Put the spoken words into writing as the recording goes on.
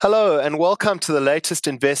Hello, and welcome to the latest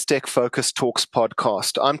Investec Focus Talks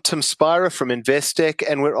podcast. I'm Tim Spira from Investec,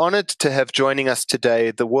 and we're honored to have joining us today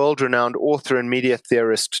the world-renowned author and media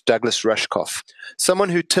theorist Douglas Rushkoff, someone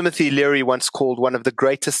who Timothy Leary once called one of the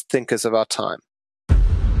greatest thinkers of our time.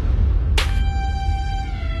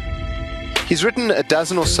 He's written a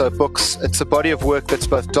dozen or so books. It's a body of work that's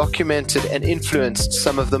both documented and influenced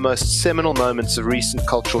some of the most seminal moments of recent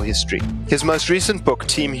cultural history. His most recent book,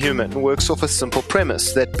 Team Human, works off a simple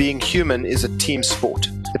premise that being human is a team sport,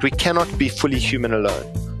 that we cannot be fully human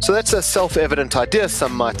alone. So that's a self-evident idea,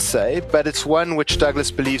 some might say, but it's one which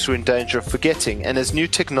Douglas believes we're in danger of forgetting. And as new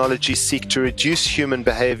technologies seek to reduce human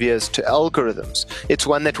behaviors to algorithms, it's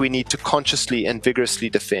one that we need to consciously and vigorously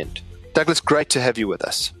defend. Douglas, great to have you with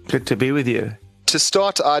us. Good to be with you. To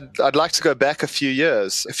start, I'd like to go back a few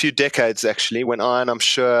years, a few decades actually, when I, and I'm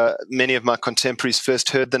sure many of my contemporaries, first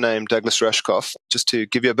heard the name Douglas Rushkoff. Just to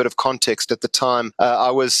give you a bit of context, at the time,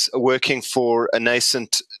 I was working for a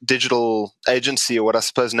nascent digital agency, or what I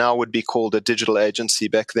suppose now would be called a digital agency.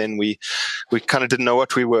 Back then, we kind of didn't know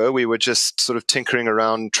what we were. We were just sort of tinkering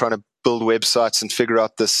around, trying to build websites and figure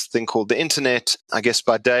out this thing called the internet, I guess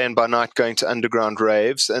by day and by night going to underground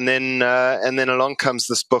raves. And then along comes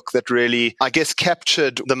this book that really, I guess,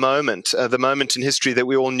 captured the moment in history that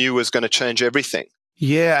we all knew was going to change everything.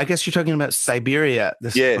 Yeah, I guess you're talking about Cyberia,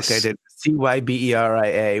 this Yes. book I did,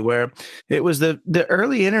 Cyberia, where it was the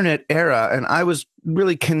early internet era, and I was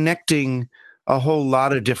really connecting a whole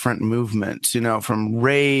lot of different movements, from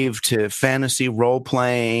rave to fantasy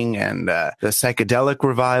role-playing and the psychedelic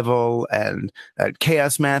revival and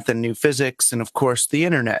chaos math and new physics and, of course, the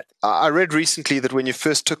internet. I read recently that when you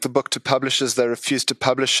first took the book to publishers, they refused to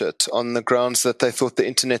publish it on the grounds that they thought the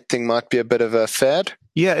internet thing might be a bit of a fad.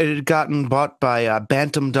 Yeah, it had gotten bought by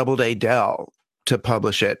Bantam Doubleday Dell to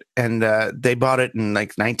publish it. And they bought it in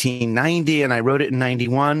like 1990, and I wrote it in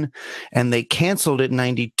 91, and they canceled it in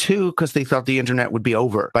 92 because they thought the internet would be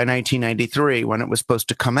over by 1993 when it was supposed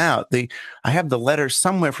to come out. I have the letter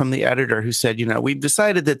somewhere from the editor who said, we've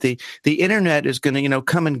decided that the internet is going to,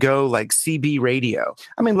 come and go like CB radio.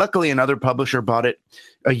 I mean, luckily another publisher bought it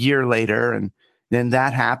a year later, and then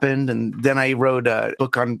that happened. And then I wrote a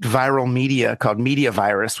book on viral media called Media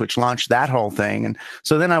Virus, which launched that whole thing. And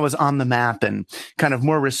so then I was on the map and kind of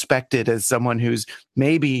more respected as someone who's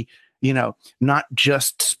maybe, not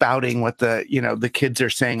just spouting what the kids are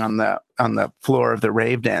saying on the floor of the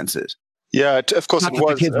rave dances. Yeah, of course Not it that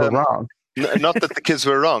was. The kids were wrong. Not that the kids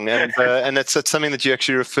were wrong, and it's something that you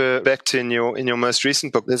actually refer back to in your most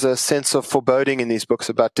recent book. There's a sense of foreboding in these books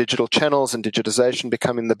about digital channels and digitization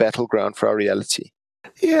becoming the battleground for our reality.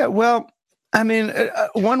 Yeah, well, I mean,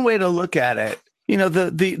 one way to look at it,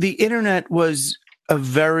 the internet was a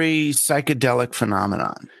very psychedelic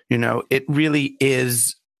phenomenon. It really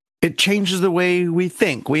is. It changes the way we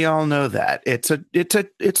think. We all know that.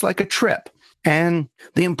 It's like a trip. And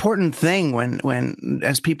the important thing when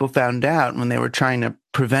as people found out when they were trying to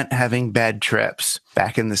prevent having bad trips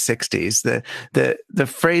back in the 60s, the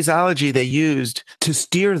phraseology they used to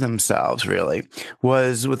steer themselves really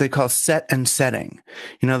was what they call set and setting.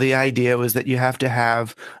 The idea was that you have to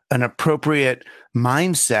have an appropriate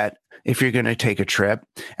mindset if you're going to take a trip,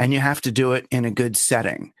 and you have to do it in a good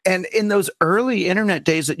setting. And in those early internet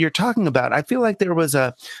days that you're talking about, I feel like there was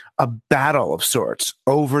a battle of sorts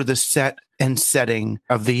over the set and setting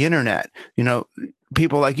of the internet.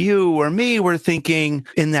 People like you or me were thinking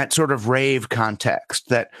in that sort of rave context,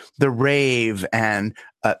 that the rave and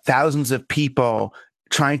thousands of people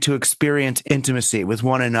trying to experience intimacy with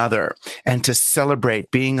one another and to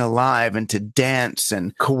celebrate being alive and to dance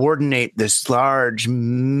and coordinate this large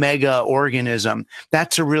mega organism.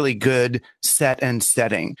 That's a really good set and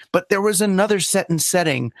setting. But there was another set and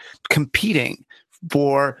setting competing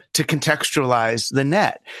to contextualize the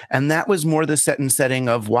net. And that was more the set and setting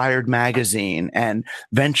of Wired magazine and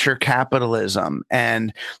venture capitalism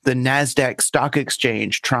and the NASDAQ stock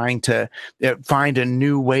exchange trying to find a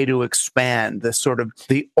new way to expand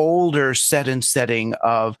the older set and setting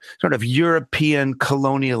of sort of European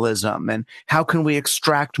colonialism and how can we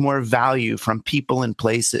extract more value from people and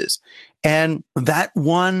places. And that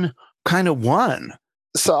kind of won.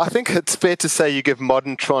 So I think it's fair to say you give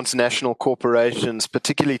modern transnational corporations,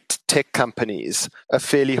 particularly tech companies, a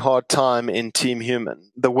fairly hard time in Team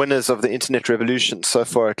Human, the winners of the internet revolution, so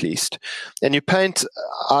far at least. And you paint,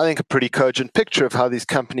 I think, a pretty cogent picture of how these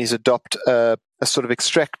companies adopt a sort of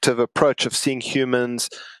extractive approach of seeing humans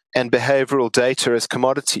and behavioral data as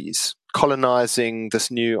commodities. colonizing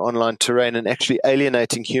this new online terrain and actually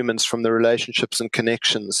alienating humans from the relationships and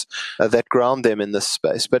connections that ground them in this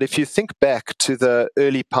space. But if you think back to the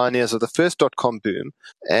early pioneers of the first dot-com boom,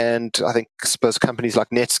 and I suppose companies like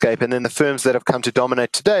Netscape, and then the firms that have come to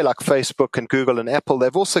dominate today, like Facebook and Google and Apple,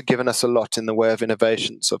 they've also given us a lot in the way of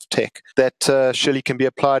innovations of tech that surely can be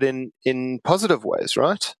applied in positive ways,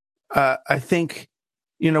 right? I think,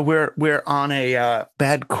 we're on a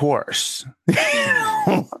bad course.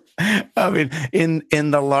 I mean,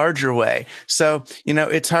 in the larger way. So,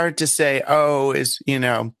 it's hard to say, is,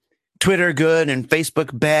 Twitter good and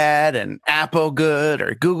Facebook bad and Apple good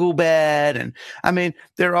or Google bad. And I mean,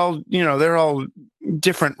 they're all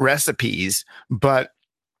different recipes, but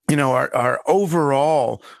our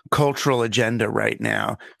overall cultural agenda right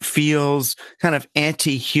now feels kind of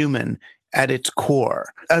anti-human at its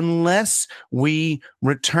core. Unless we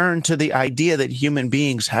return to the idea that human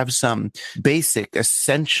beings have some basic,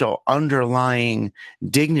 essential, underlying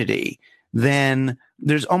dignity, then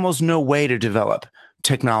there's almost no way to develop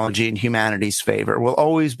technology in humanity's favor. We'll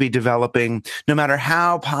always be developing, no matter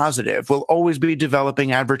how positive, we'll always be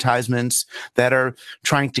developing advertisements that are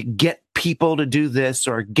trying to get people to do this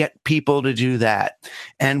or get people to do that.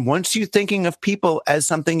 And once you're thinking of people as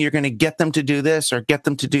something you're going to get them to do this or get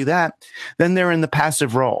them to do that, then they're in the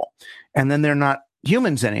passive role. And then they're not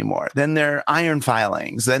humans anymore. Then they're iron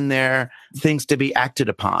filings. Then they're things to be acted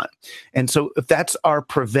upon. And so if that's our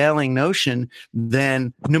prevailing notion,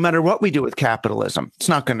 then no matter what we do with capitalism, it's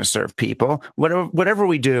not going to serve people. Whatever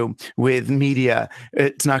we do with media,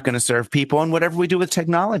 it's not going to serve people. And whatever we do with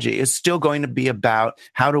technology is still going to be about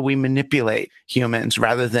how do we manipulate humans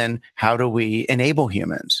rather than how do we enable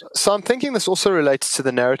humans. So I'm thinking this also relates to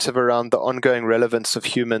the narrative around the ongoing relevance of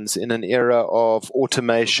humans in an era of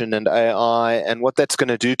automation and AI and what that's going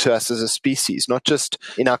to do to us as a species, not just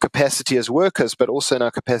in our capacity as workers, but also in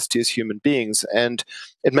our capacity as human beings. And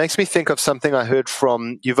it makes me think of something I heard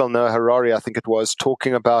from Yuval Noah Harari, I think it was,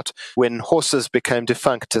 talking about when horses became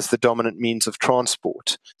defunct as the dominant means of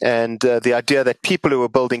transport. And the idea that people who were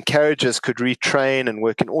building carriages could retrain and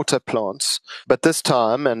work in auto plants. But this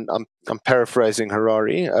time, and I'm paraphrasing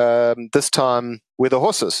Harari, this time we're the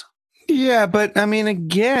horses. Yeah, but I mean,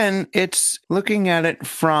 again, it's looking at it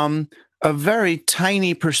from a very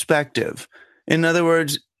tiny perspective. In other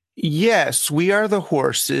words, yes, we are the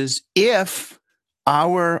horses if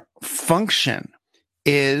our function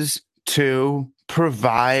is to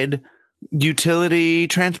provide utility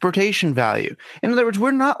transportation value. In other words,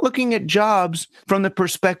 we're not looking at jobs from the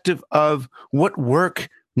perspective of what work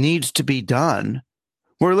needs to be done.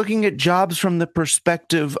 We're looking at jobs from the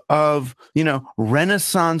perspective of,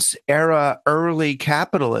 Renaissance era early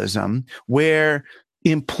capitalism, where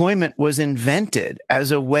employment was invented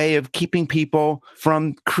as a way of keeping people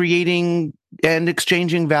from creating and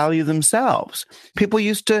exchanging value themselves. People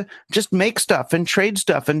used to just make stuff and trade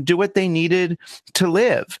stuff and do what they needed to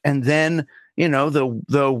live. And then,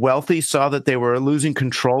 the wealthy saw that they were losing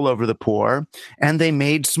control over the poor, and they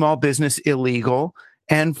made small business illegal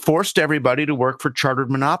and forced everybody to work for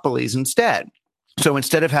chartered monopolies instead. So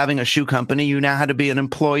instead of having a shoe company, you now had to be an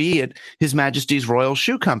employee at His Majesty's Royal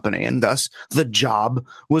Shoe Company, and thus the job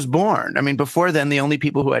was born. I mean, before then, the only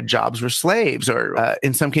people who had jobs were slaves or,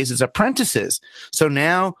 in some cases, apprentices. So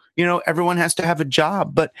now, everyone has to have a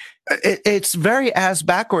job. But it's very ass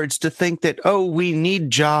backwards to think that, we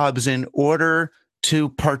need jobs in order to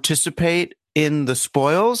participate in the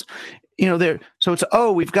spoils. So it's,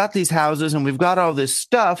 we've got these houses and we've got all this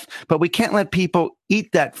stuff, but we can't let people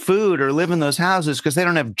eat that food or live in those houses because they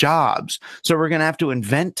don't have jobs. So we're going to have to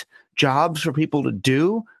invent jobs for people to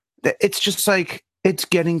do. It's just like, it's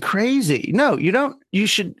getting crazy. No, you don't. You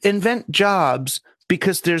should invent jobs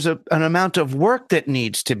because there's an amount of work that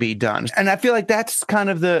needs to be done. And I feel like that's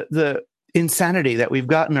kind of the insanity that we've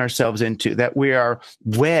gotten ourselves into, that we are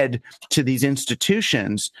wed to these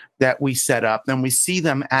institutions that we set up and we see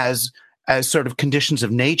them as sort of conditions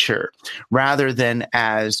of nature rather than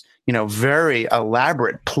as, very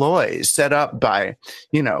elaborate ploys set up by,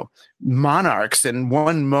 monarchs in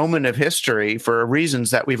one moment of history for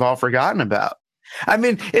reasons that we've all forgotten about. I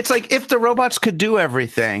mean, it's like if the robots could do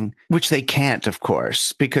everything, which they can't, of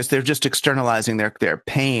course, because they're just externalizing their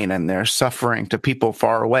pain and their suffering to people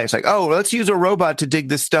far away. It's like, let's use a robot to dig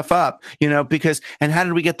this stuff up, and how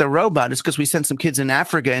did we get the robot? It's because we sent some kids in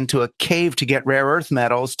Africa into a cave to get rare earth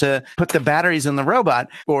metals to put the batteries in the robot.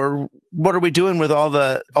 Or what are we doing with all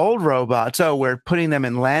the old robots? Oh, we're putting them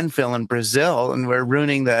in landfill in Brazil and we're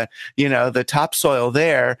ruining the topsoil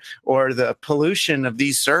there, or the pollution of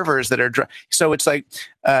these servers that are so it's like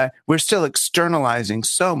we're still externalizing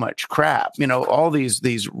so much crap, all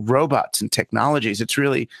these robots and technologies.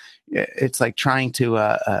 It's like trying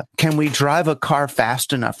to can we drive a car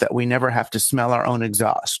fast enough that we never have to smell our own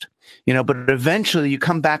exhaust? But eventually you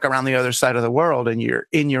come back around the other side of the world and you're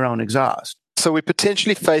in your own exhaust. So we're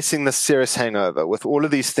potentially facing this serious hangover with all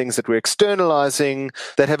of these things that we're externalizing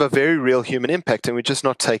that have a very real human impact, and we're just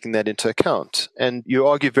not taking that into account. And you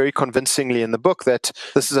argue very convincingly in the book that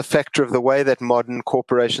this is a factor of the way that modern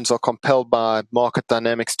corporations are compelled by market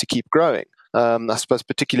dynamics to keep growing. I suppose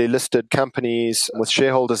particularly listed companies with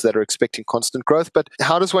shareholders that are expecting constant growth. But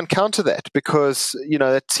how does one counter that? Because,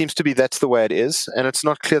 that seems to be that's the way it is. And it's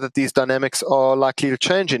not clear that these dynamics are likely to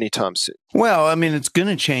change anytime soon. Well, it's going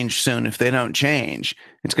to change soon if they don't change.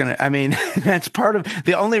 It's going to, that's part of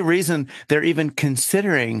the only reason they're even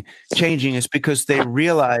considering changing is because they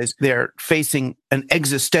realize they're facing an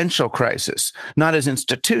existential crisis, not as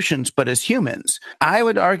institutions, but as humans. I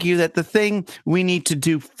would argue that the thing we need to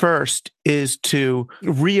do first is to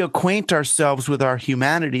reacquaint ourselves with our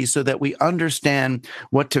humanity so that we understand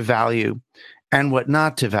what to value and what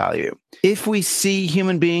not to value. If we see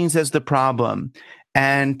human beings as the problem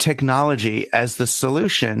and technology as the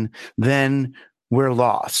solution, then we're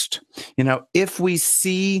lost. If we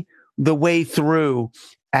see the way through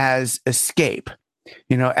as escape,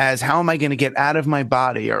 as how am I going to get out of my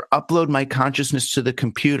body or upload my consciousness to the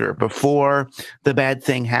computer before the bad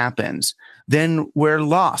thing happens, then we're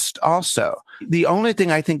lost also. The only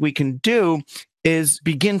thing I think we can do is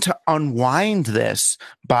begin to unwind this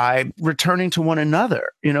by returning to one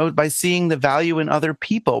another, by seeing the value in other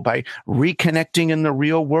people, by reconnecting in the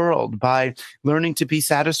real world, by learning to be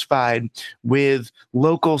satisfied with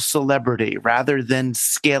local celebrity rather than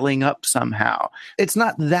scaling up somehow. It's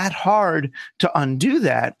not that hard to undo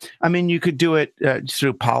that. You could do it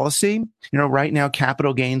through policy. Right now,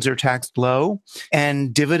 capital gains are taxed low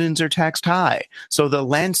and dividends are taxed high. So the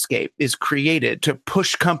landscape is created to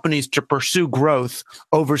push companies to pursue growth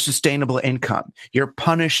over sustainable income. You're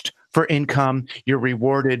punished for income, you're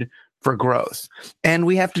rewarded for growth. And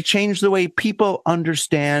we have to change the way people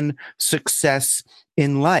understand success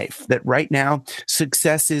in life, that right now,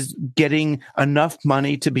 success is getting enough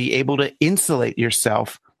money to be able to insulate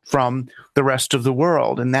yourself from the rest of the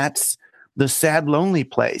world. And that's the sad, lonely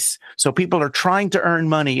place. So people are trying to earn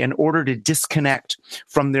money in order to disconnect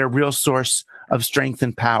from their real source of strength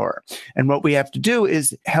and power. And what we have to do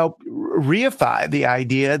is help reify the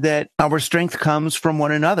idea that our strength comes from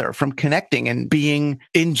one another, from connecting and being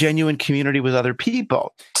in genuine community with other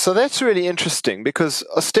people. So that's really interesting because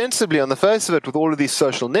ostensibly on the face of it, with all of these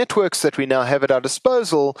social networks that we now have at our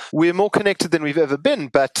disposal, we're more connected than we've ever been.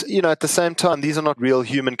 But, at the same time, these are not real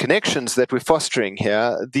human connections that we're fostering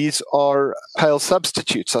here. These are pale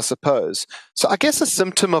substitutes, I suppose. So I guess a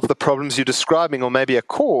symptom of the problems you're describing, or maybe a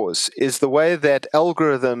cause, is the way that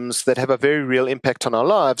algorithms that have a very real impact on our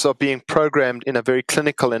lives are being programmed in a very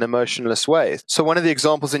clinical and emotionless way. So one of the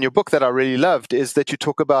examples in your book that I really loved is that you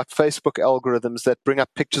talk about Facebook algorithms that bring up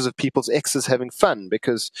pictures of people's exes having fun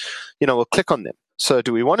because, we'll click on them. So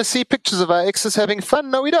do we want to see pictures of our exes having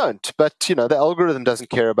fun? No, we don't. But, the algorithm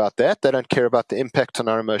doesn't care about that. They don't care about the impact on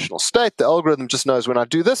our emotional state. The algorithm just knows when I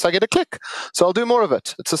do this, I get a click. So I'll do more of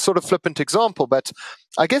it. It's a sort of flippant example, but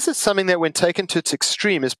I guess it's something that when taken to its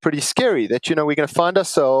extreme is pretty scary, that, we're going to find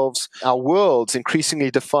ourselves, our worlds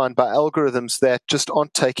increasingly defined by algorithms that just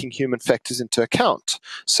aren't taking human factors into account.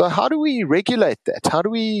 So how do we regulate that? How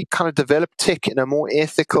do we kind of develop tech in a more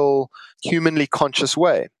ethical, humanly conscious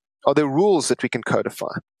way? Are there rules that we can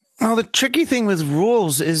codify? Well, the tricky thing with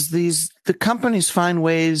rules is the companies find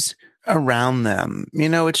ways around them.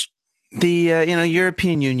 It's the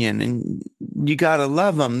European Union, and you got to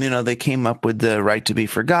love them. They came up with the right to be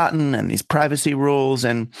forgotten and these privacy rules.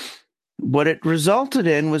 And what it resulted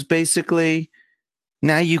in was basically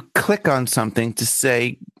now you click on something to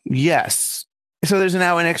say yes. So there's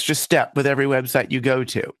now an extra step with every website you go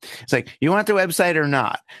to. It's like, you want the website or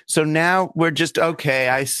not? So now we're just, okay,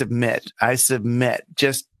 I submit,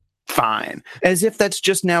 just fine. As if that's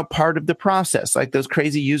just now part of the process, like those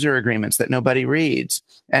crazy user agreements that nobody reads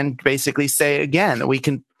and basically say again that we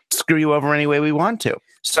can screw you over any way we want to.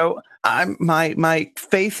 So my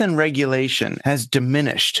faith in regulation has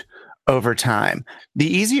diminished over time. The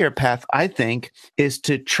easier path, I think, is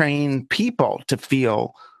to train people to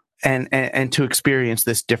feel and to experience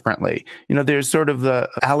this differently. There's sort of the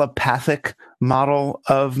allopathic model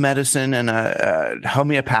of medicine and a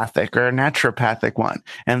homeopathic or a naturopathic one.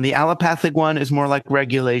 And the allopathic one is more like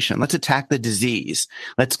regulation. Let's attack the disease.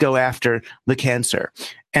 Let's go after the cancer.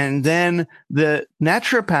 And then the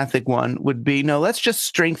naturopathic one would be, no, let's just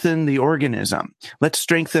strengthen the organism. Let's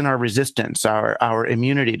strengthen our resistance, our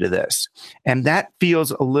immunity to this. And that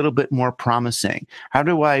feels a little bit more promising. How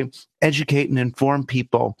do I educate and inform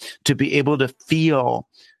people to be able to feel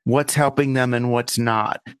what's helping them and what's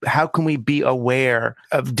not? How can we be aware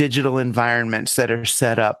of digital environments that are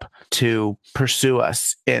set up to pursue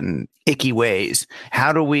us in icky ways?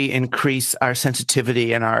 How do we increase our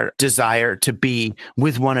sensitivity and our desire to be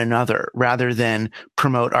with one another rather than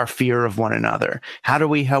promote our fear of one another? How do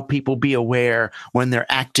we help people be aware when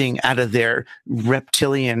they're acting out of their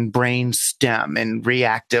reptilian brain stem in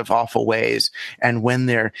reactive, awful ways, and when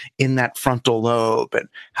they're in that frontal lobe? And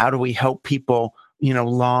how do we help people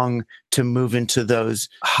long to move into those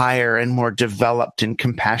higher and more developed and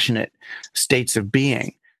compassionate states of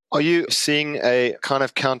being? Are you seeing a kind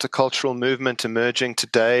of countercultural movement emerging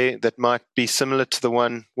today that might be similar to the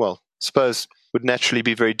one, well, I suppose would naturally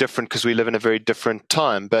be very different because we live in a very different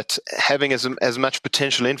time, but having as much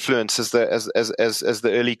potential influence as the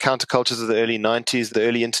early countercultures of the early 90s, the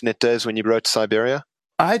early internet days when you wrote Siberia?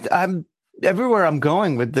 I'm everywhere I'm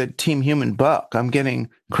going with the Team Human book, I'm getting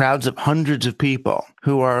crowds of hundreds of people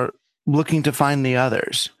who are looking to find the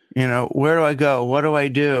others. Where do I go? What do I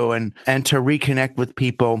do? And to reconnect with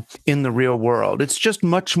people in the real world. It's just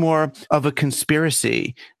much more of a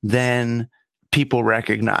conspiracy than people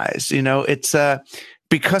recognize. It's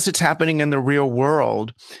because it's happening in the real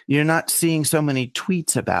world, you're not seeing so many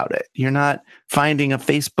tweets about it. You're not finding a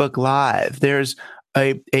Facebook Live. There's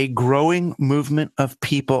a growing movement of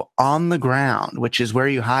people on the ground, which is where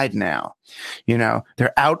you hide now.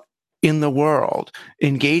 They're out in the world,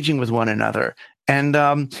 engaging with one another. And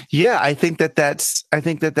I think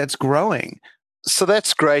that's growing. So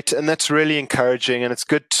that's great, and that's really encouraging, and it's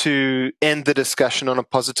good to end the discussion on a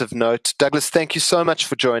positive note. Douglas, thank you so much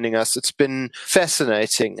for joining us. It's been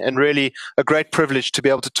fascinating and really a great privilege to be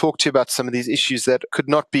able to talk to you about some of these issues that could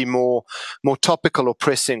not be more topical or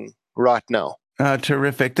pressing right now.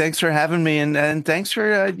 Terrific. Thanks for having me, and thanks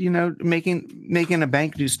for making a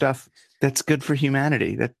bank do stuff that's good for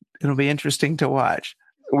humanity. That it'll be interesting to watch.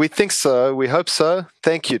 We think so. We hope so.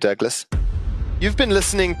 Thank you, Douglas. You've been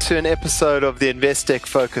listening to an episode of the Investec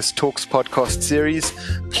Focus Talks podcast series.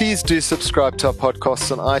 Please do subscribe to our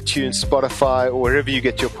podcasts on iTunes, Spotify, or wherever you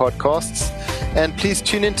get your podcasts. And please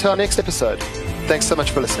tune in to our next episode. Thanks so much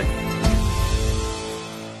for listening.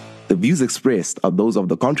 The views expressed are those of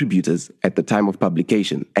the contributors at the time of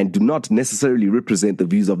publication and do not necessarily represent the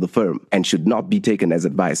views of the firm and should not be taken as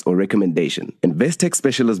advice or recommendation. Investec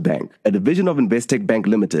Specialist Bank, a division of Investec Bank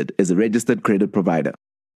Limited, is a registered credit provider.